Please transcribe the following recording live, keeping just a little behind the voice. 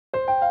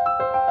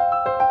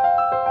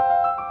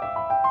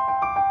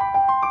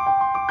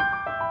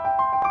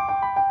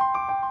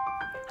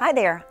Hi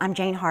there, I'm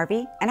Jane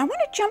Harvey, and I want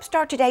to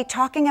jumpstart today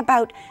talking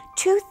about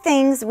two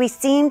things we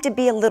seem to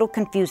be a little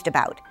confused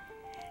about: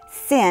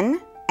 sin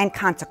and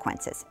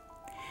consequences.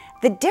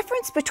 The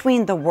difference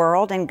between the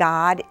world and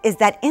God is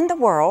that in the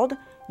world,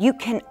 you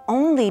can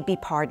only be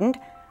pardoned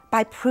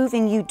by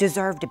proving you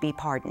deserve to be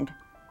pardoned.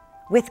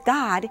 With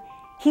God,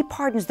 He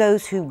pardons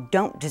those who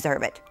don't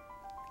deserve it.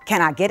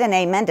 Can I get an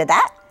amen to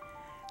that?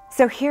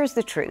 So here's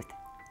the truth.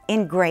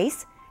 In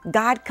grace,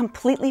 God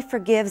completely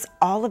forgives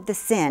all of the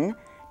sin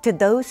to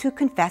those who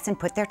confess and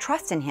put their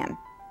trust in Him.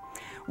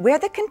 Where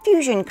the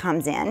confusion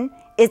comes in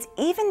is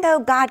even though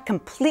God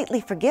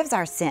completely forgives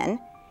our sin,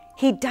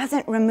 He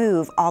doesn't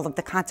remove all of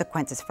the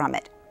consequences from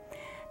it.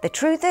 The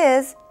truth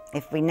is,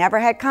 if we never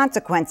had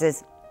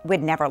consequences,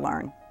 we'd never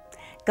learn.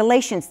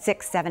 Galatians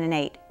 6, 7, and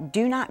 8,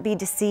 do not be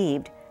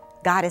deceived.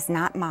 God is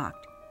not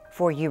mocked,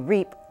 for you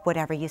reap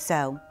whatever you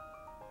sow.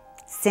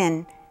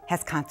 Sin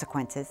has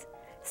consequences,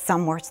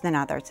 some worse than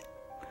others.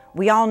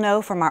 We all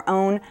know from our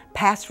own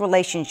past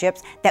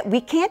relationships that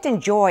we can't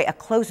enjoy a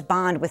close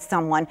bond with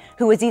someone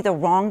who has either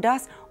wronged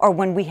us or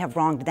when we have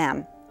wronged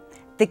them.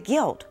 The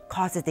guilt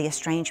causes the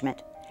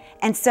estrangement.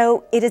 And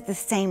so it is the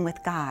same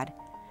with God.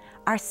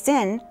 Our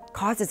sin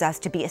causes us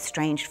to be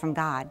estranged from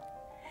God.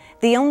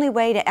 The only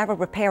way to ever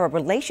repair a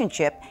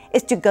relationship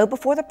is to go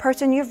before the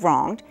person you've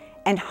wronged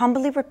and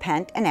humbly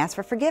repent and ask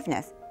for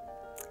forgiveness.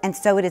 And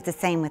so it is the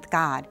same with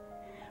God.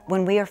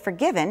 When we are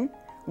forgiven,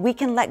 we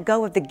can let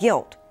go of the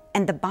guilt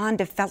and the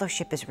bond of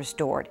fellowship is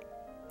restored.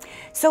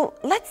 So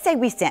let's say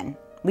we sin.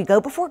 We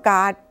go before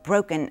God,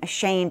 broken,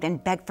 ashamed,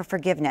 and beg for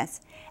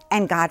forgiveness.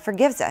 And God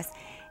forgives us,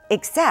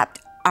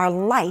 except our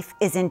life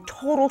is in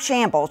total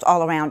shambles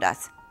all around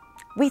us.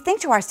 We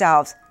think to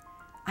ourselves,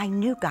 I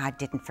knew God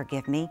didn't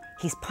forgive me.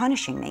 He's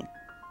punishing me.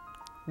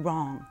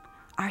 Wrong.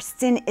 Our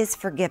sin is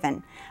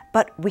forgiven.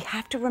 But we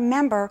have to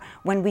remember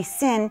when we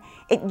sin,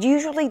 it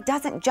usually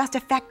doesn't just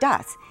affect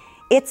us.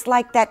 It's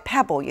like that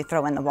pebble you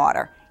throw in the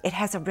water. It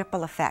has a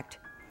ripple effect,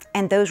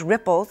 and those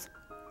ripples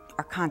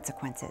are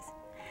consequences.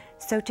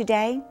 So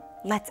today,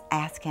 let's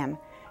ask Him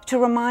to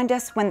remind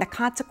us when the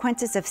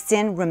consequences of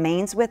sin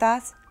remains with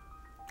us,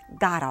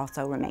 God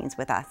also remains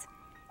with us.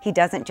 He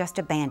doesn't just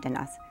abandon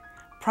us.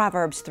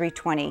 Proverbs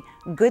 3:20,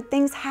 good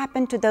things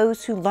happen to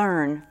those who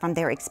learn from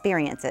their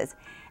experiences,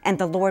 and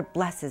the Lord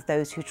blesses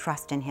those who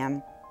trust in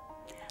Him.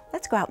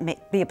 Let's go out and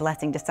be a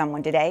blessing to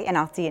someone today, and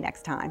I'll see you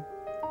next time.